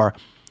before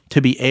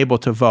to be able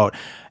to vote.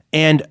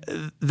 And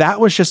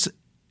that was just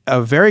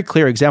a very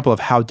clear example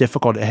of how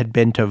difficult it had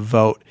been to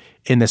vote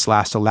in this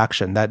last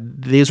election,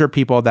 that these were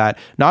people that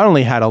not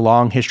only had a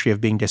long history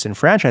of being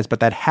disenfranchised, but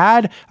that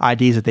had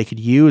IDs that they could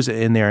use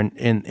in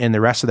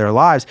the rest of their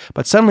lives.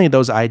 But suddenly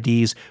those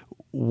IDs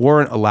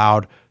weren't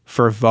allowed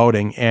for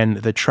voting, and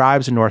the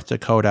tribes in North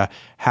Dakota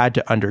had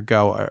to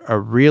undergo a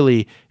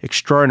really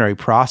extraordinary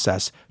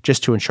process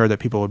just to ensure that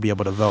people would be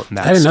able to vote in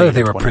that. I didn't know that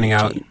they were printing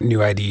out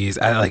new IDs.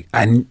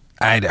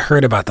 I'd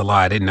heard about the law.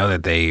 I didn't know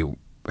that they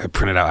had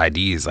printed out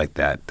IDs like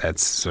that.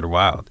 That's sort of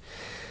wild.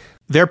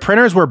 Their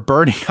printers were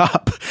burning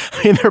up.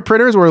 I mean, their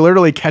printers were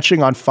literally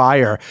catching on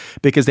fire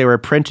because they were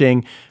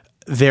printing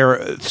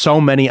so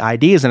many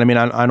IDs. And I mean,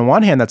 on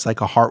one hand, that's like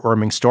a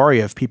heartwarming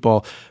story of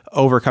people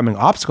overcoming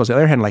obstacles. On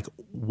the other hand, like,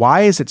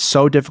 why is it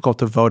so difficult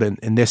to vote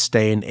in this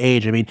day and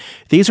age? I mean,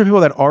 these are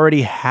people that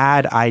already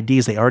had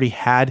IDs. They already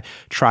had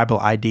tribal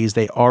IDs.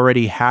 They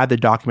already had the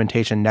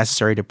documentation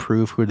necessary to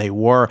prove who they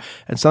were.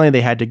 And suddenly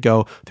they had to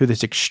go through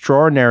this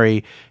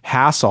extraordinary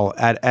hassle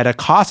at a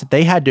cost that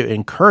they had to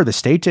incur. The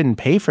state didn't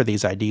pay for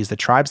these IDs. The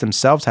tribes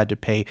themselves had to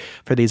pay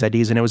for these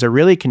IDs. And it was a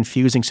really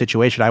confusing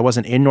situation. I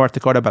wasn't in North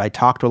Dakota, but I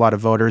talked to a lot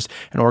of voters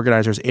and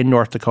organizers in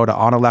North Dakota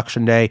on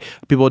election day.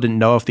 People didn't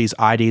know if these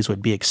IDs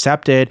would be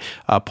accepted.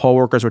 Poll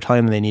workers were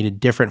telling them they needed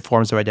different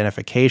forms of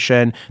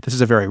identification. This is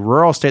a very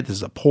rural state. This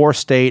is a poor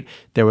state.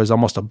 There was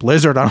almost a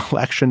blizzard on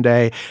election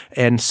day.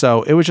 And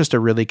so it was just a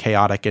really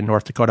chaotic in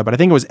North Dakota. But I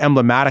think it was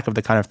emblematic of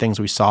the kind of things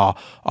we saw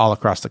all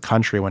across the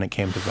country when it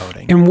came to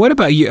voting. And what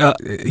about you?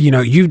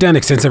 You've done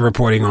extensive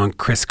reporting on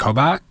Chris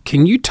Kobach.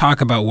 Can you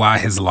talk about why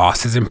his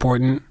loss is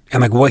important?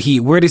 And like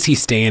where does he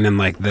stand in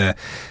like the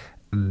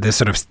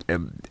sort of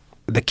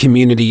the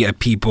community of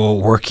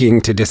people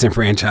working to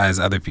disenfranchise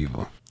other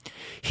people?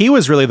 He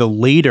was really the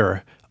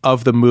leader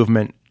of the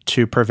movement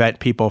to prevent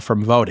people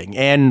from voting,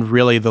 and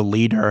really the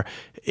leader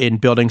in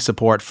building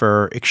support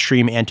for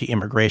extreme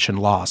anti-immigration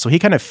laws. So he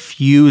kind of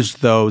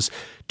fused those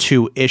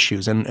two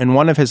issues. And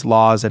one of his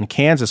laws in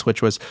Kansas,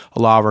 which was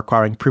a law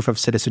requiring proof of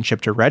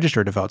citizenship to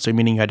register to vote, so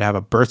meaning you had to have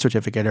a birth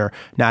certificate or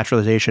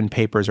naturalization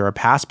papers or a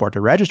passport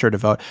to register to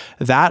vote,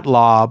 that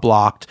law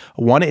blocked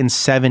 1 in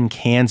 7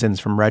 Kansans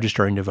from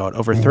registering to vote.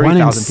 Over 30,000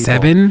 people. 1 in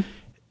 7?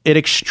 An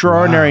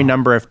extraordinary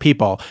number of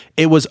people.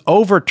 It was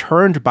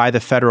overturned by the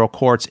federal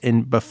courts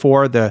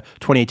before the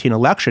 2018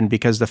 election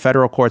because the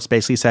federal courts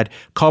basically said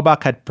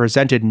Kobach had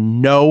presented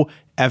no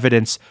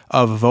evidence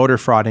of voter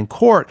fraud in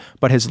court,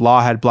 but his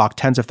law had blocked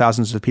tens of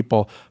thousands of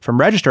people from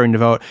registering to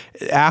vote.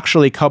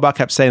 Actually, Kobach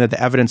kept saying that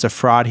the evidence of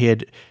fraud he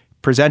had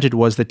presented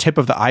was the tip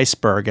of the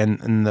iceberg,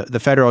 and the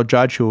federal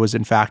judge, who was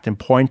in fact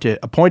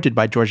appointed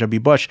by George W.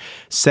 Bush,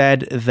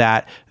 said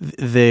that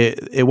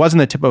it wasn't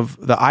the tip of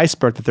the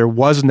iceberg, that there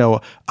was no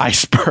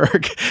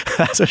iceberg.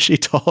 That's what she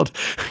told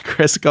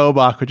Chris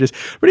Kobach, which is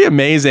pretty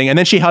amazing. And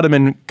then she held him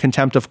in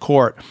contempt of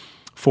court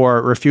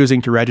for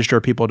refusing to register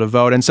people to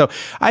vote. And so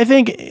I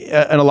think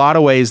in a lot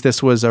of ways,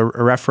 this was a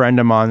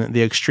referendum on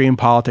the extreme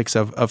politics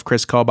of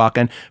Chris Kobach.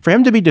 And for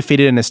him to be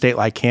defeated in a state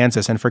like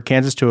Kansas, and for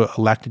Kansas to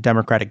elect a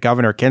Democratic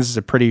governor, Kansas is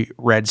a pretty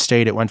red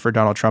state. It went for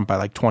Donald Trump by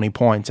like 20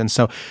 points. And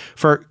so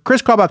for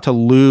Chris Kobach to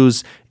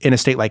lose in a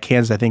state like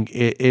Kansas, I think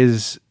it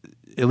is,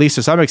 at least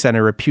to some extent,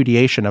 a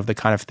repudiation of the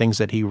kind of things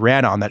that he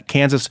ran on, that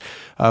Kansas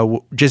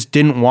just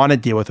didn't want to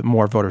deal with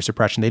more voter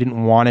suppression. They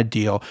didn't want to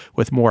deal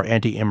with more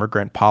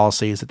anti-immigrant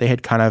policies, that they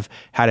had kind of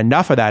had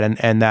enough of that.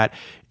 And that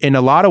in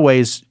a lot of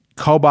ways,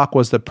 Kobach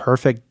was the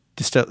perfect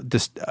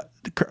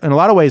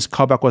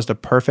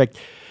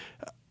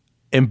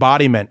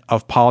embodiment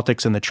of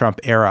politics in the Trump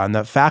era. And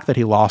the fact that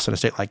he lost in a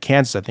state like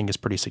Kansas, I think, is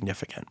pretty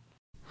significant.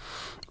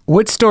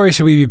 What story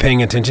should we be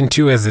paying attention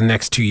to as the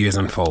next 2 years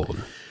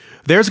unfold?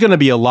 There's going to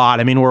be a lot.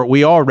 I mean,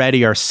 we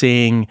already are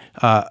seeing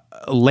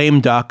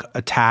lame duck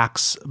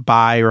attacks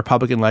by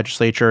Republican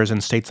legislatures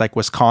in states like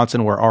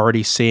Wisconsin. We're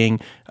already seeing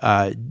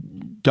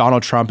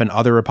Donald Trump and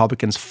other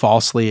Republicans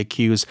falsely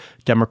accuse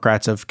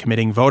Democrats of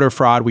committing voter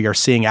fraud. We are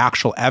seeing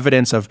actual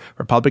evidence of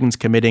Republicans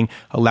committing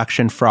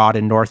election fraud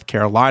in North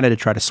Carolina to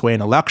try to sway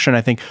an election.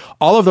 I think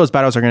all of those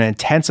battles are going to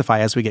intensify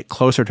as we get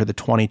closer to the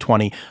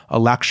 2020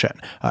 election.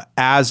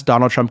 As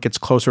Donald Trump gets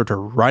closer to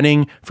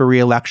running for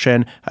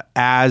re-election,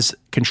 as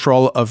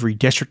control of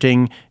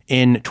redistricting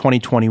in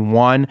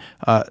 2021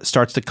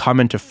 starts to come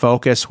into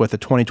focus with the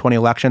 2020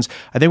 elections,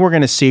 I think we're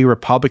going to see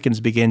Republicans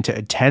begin to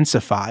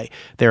intensify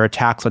their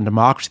attacks on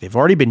democracy. They've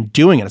already been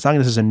doing it. It's not like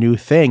this is a new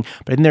thing,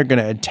 but I think they're going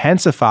to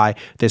intensify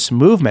this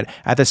movement.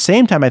 At the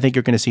same time, I think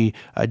you're going to see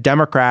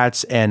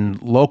Democrats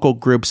and local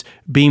groups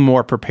being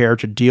more prepared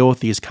to deal with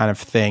these kind of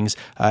things.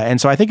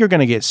 And so I think you're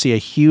going to see a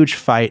huge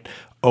fight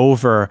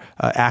over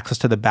access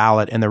to the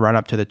ballot in the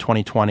run-up to the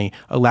 2020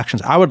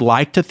 elections. I would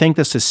like to think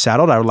this is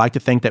settled. I would like to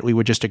think that we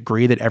would just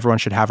agree that everyone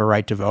should have a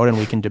right to vote and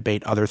we can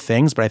debate other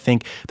things. But I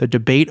think the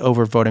debate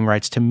over voting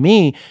rights, to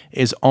me,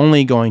 is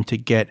only going to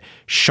get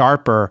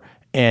sharper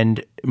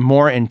and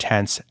more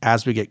intense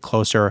as we get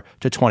closer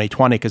to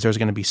 2020, because there's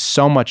going to be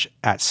so much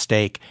at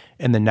stake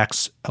in the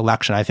next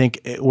election. I think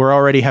we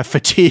already have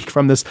fatigue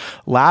from this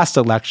last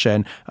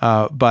election,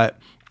 but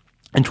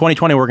in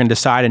 2020, we're going to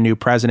decide a new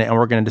president, and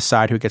we're going to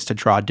decide who gets to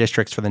draw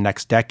districts for the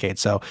next decade.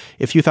 So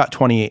if you thought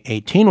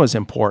 2018 was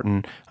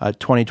important,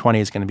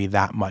 2020 is going to be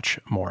that much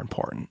more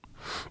important.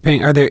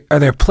 Peng, are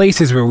there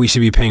places where we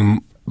should be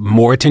paying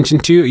more attention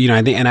to? You know,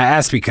 I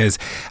ask because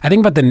I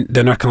think about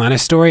the North Carolina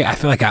story. I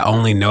feel like I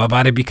only know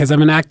about it because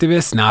I'm an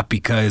activist, not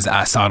because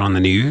I saw it on the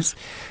news.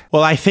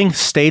 Well, I think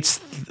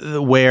states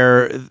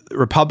where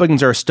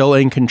Republicans are still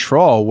in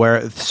control,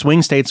 where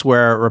swing states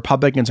where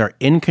Republicans are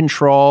in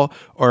control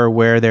or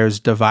where there's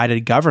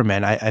divided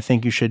government, I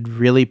think you should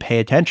really pay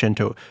attention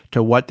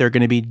to what they're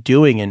going to be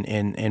doing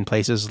in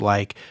places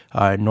like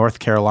North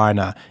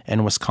Carolina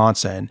and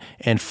Wisconsin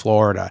and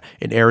Florida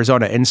and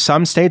Arizona. In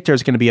some states,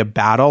 there's going to be a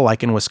battle,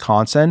 like in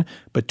Wisconsin,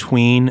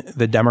 between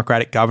the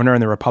Democratic governor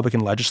and the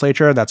Republican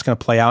legislature. That's going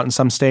to play out in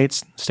some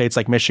states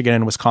like Michigan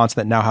and Wisconsin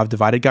that now have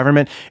divided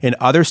government. In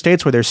other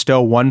states where there's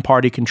still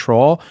one-party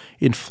control,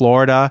 in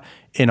Florida,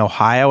 in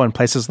Ohio, and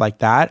places like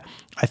that,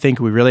 I think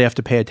we really have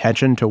to pay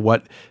attention to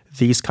what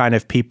these kind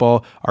of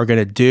people are going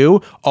to do.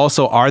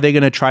 Also, are they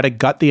going to try to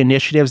gut the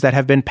initiatives that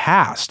have been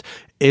passed?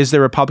 Is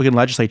the Republican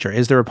legislature,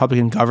 is the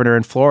Republican governor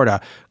in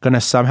Florida going to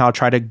somehow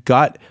try to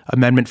gut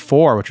Amendment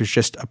 4, which was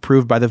just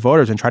approved by the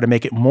voters, and try to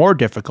make it more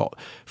difficult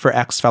for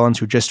ex-felons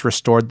who just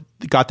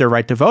got their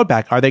right to vote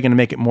back? Are they going to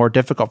make it more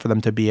difficult for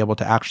them to be able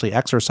to actually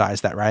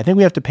exercise that right? I think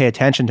we have to pay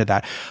attention to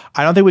that.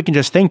 I don't think we can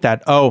just think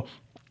that,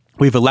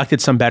 we've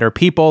elected some better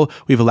people,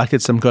 we've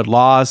elected some good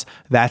laws,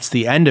 that's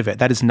the end of it.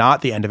 That is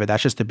not the end of it.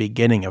 That's just the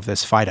beginning of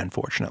this fight,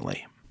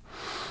 unfortunately.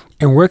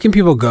 And where can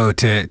people go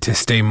to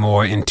stay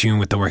more in tune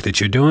with the work that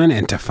you're doing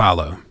and to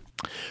follow?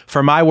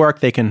 For my work,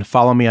 they can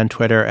follow me on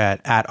Twitter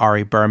at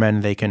Ari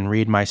Berman. They can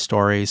read my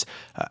stories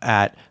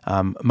at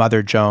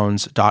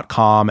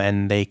motherjones.com,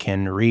 and they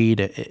can read,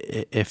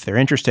 if they're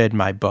interested,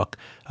 my book,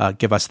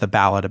 Give Us the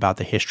Ballot, about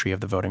the history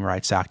of the Voting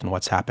Rights Act and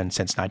what's happened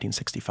since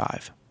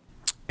 1965.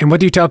 And what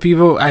do you tell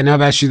people? I know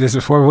I've asked you this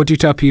before, but what do you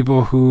tell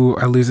people who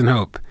are losing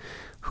hope,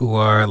 who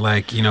are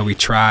like, we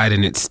tried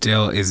and it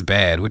still is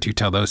bad? What do you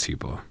tell those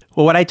people?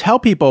 Well, what I tell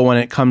people when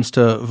it comes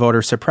to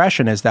voter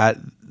suppression is that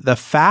the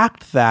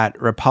fact that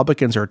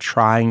Republicans are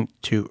trying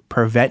to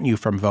prevent you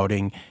from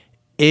voting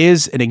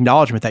is an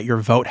acknowledgement that your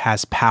vote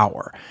has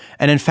power.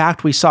 And in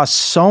fact, we saw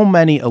so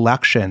many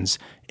elections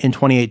in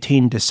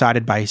 2018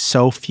 decided by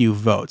so few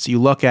votes.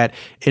 You look at,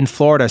 in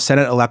Florida,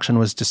 Senate election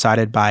was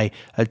decided by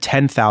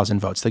 10,000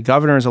 votes. The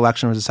governor's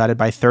election was decided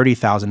by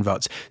 30,000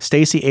 votes.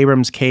 Stacey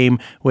Abrams came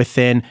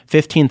within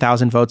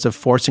 15,000 votes of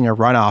forcing a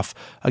runoff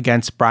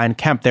against Brian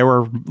Kemp. There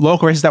were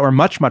local races that were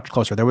much, much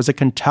closer. There was a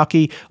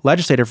Kentucky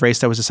legislative race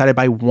that was decided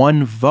by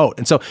one vote.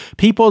 And so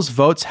people's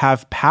votes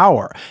have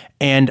power.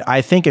 And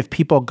I think if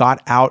people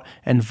got out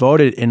and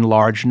voted in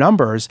large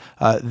numbers,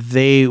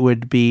 they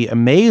would be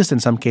amazed in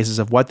some cases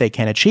of what they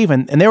can achieve.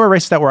 And there were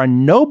races that were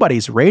on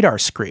nobody's radar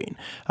screen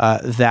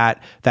that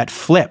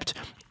flipped.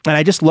 And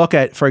I just look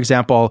at, for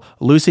example,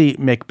 Lucy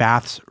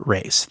McBath's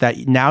race,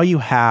 that now you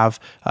have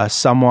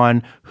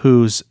someone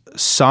whose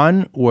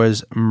son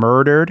was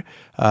murdered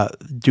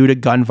due to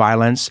gun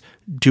violence,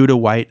 due to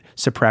white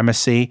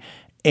supremacy.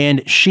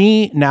 And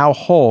she now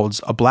holds,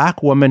 a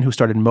black woman who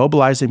started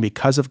mobilizing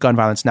because of gun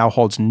violence, now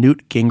holds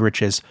Newt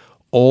Gingrich's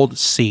old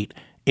seat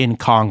in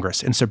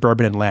Congress in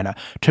suburban Atlanta.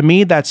 To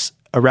me, that's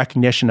a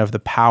recognition of the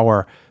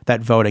power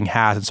that voting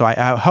has. And so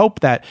I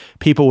hope that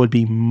people would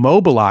be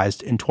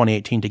mobilized in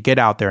 2018 to get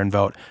out there and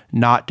vote,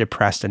 not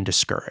depressed and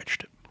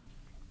discouraged.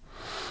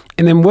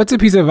 And then what's a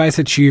piece of advice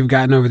that you've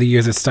gotten over the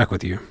years that stuck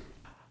with you?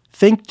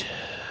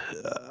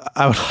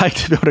 I would like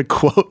to be able to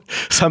quote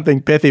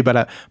something pithy, but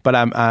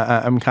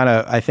I'm kind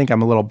of, I think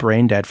I'm a little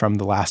brain dead from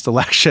the last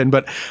election.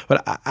 But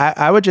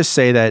I would just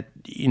say that,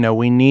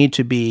 we need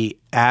to be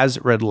as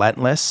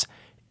relentless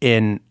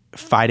in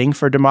fighting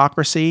for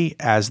democracy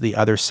as the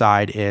other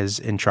side is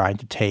in trying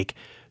to take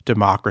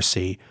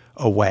democracy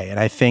away. And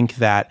I think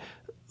that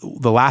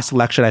the last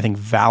election, I think,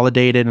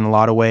 validated in a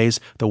lot of ways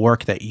the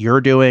work that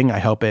you're doing. I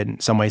hope in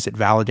some ways it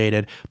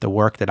validated the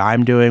work that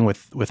I'm doing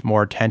with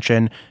more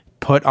attention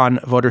put on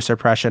voter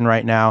suppression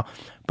right now.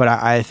 But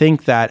I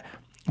think that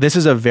this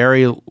is a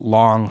very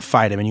long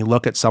fight. I mean, you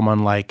look at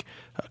someone like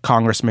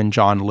Congressman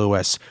John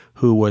Lewis,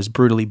 who was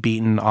brutally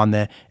beaten on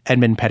the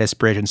Edmund Pettus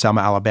Bridge in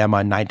Selma, Alabama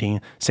in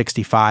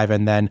 1965,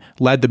 and then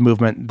led the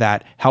movement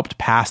that helped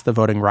pass the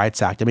Voting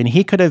Rights Act. I mean,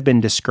 he could have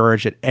been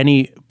discouraged at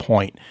any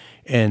point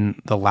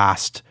in the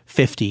last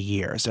 50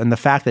 years. And the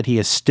fact that he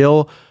is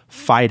still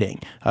fighting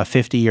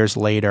 50 years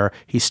later,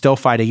 he's still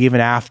fighting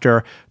even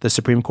after the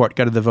Supreme Court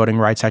gutted the Voting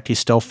Rights Act, he's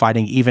still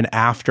fighting even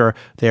after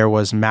there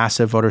was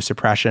massive voter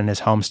suppression in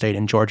his home state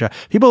in Georgia.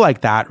 People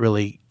like that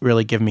really,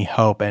 really give me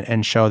hope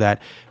and show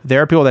that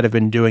there are people that have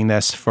been doing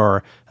this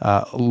for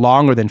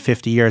longer than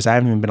 50 years. I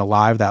haven't even been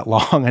alive that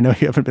long. I know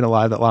you haven't been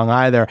alive that long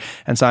either.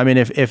 And so, I mean,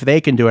 if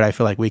they can do it, I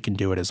feel like we can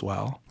do it as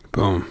well.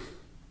 Boom.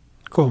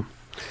 Cool.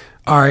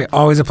 All right.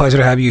 Always a pleasure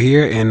to have you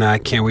here, and I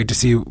can't wait to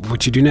see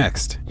what you do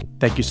next.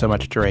 Thank you so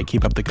much, DeRay.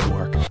 Keep up the good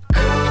work.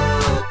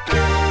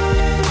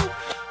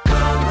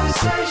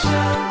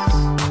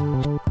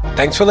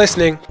 Thanks for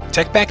listening.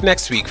 Check back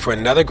next week for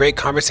another great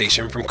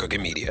conversation from Crooked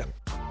Media.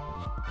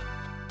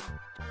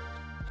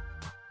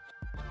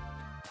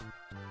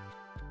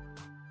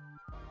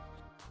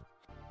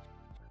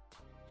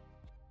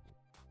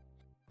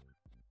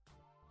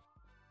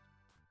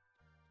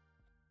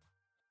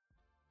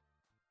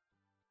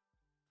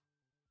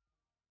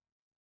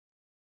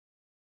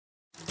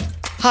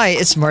 Hi,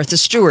 it's Martha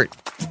Stewart.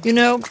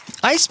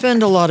 I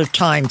spend a lot of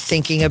time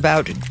thinking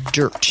about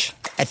dirt.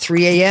 At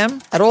 3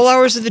 a.m., at all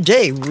hours of the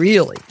day,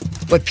 really.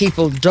 What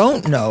people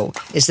don't know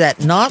is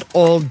that not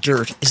all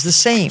dirt is the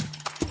same.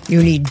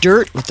 You need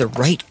dirt with the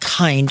right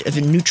kind of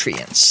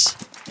nutrients.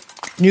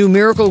 New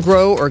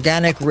Miracle-Gro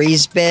organic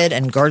raised bed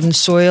and garden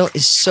soil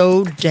is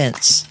so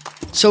dense,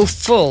 so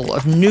full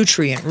of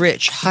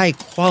nutrient-rich,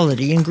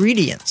 high-quality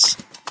ingredients.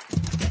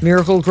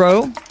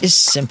 Miracle-Gro is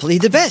simply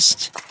the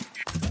best.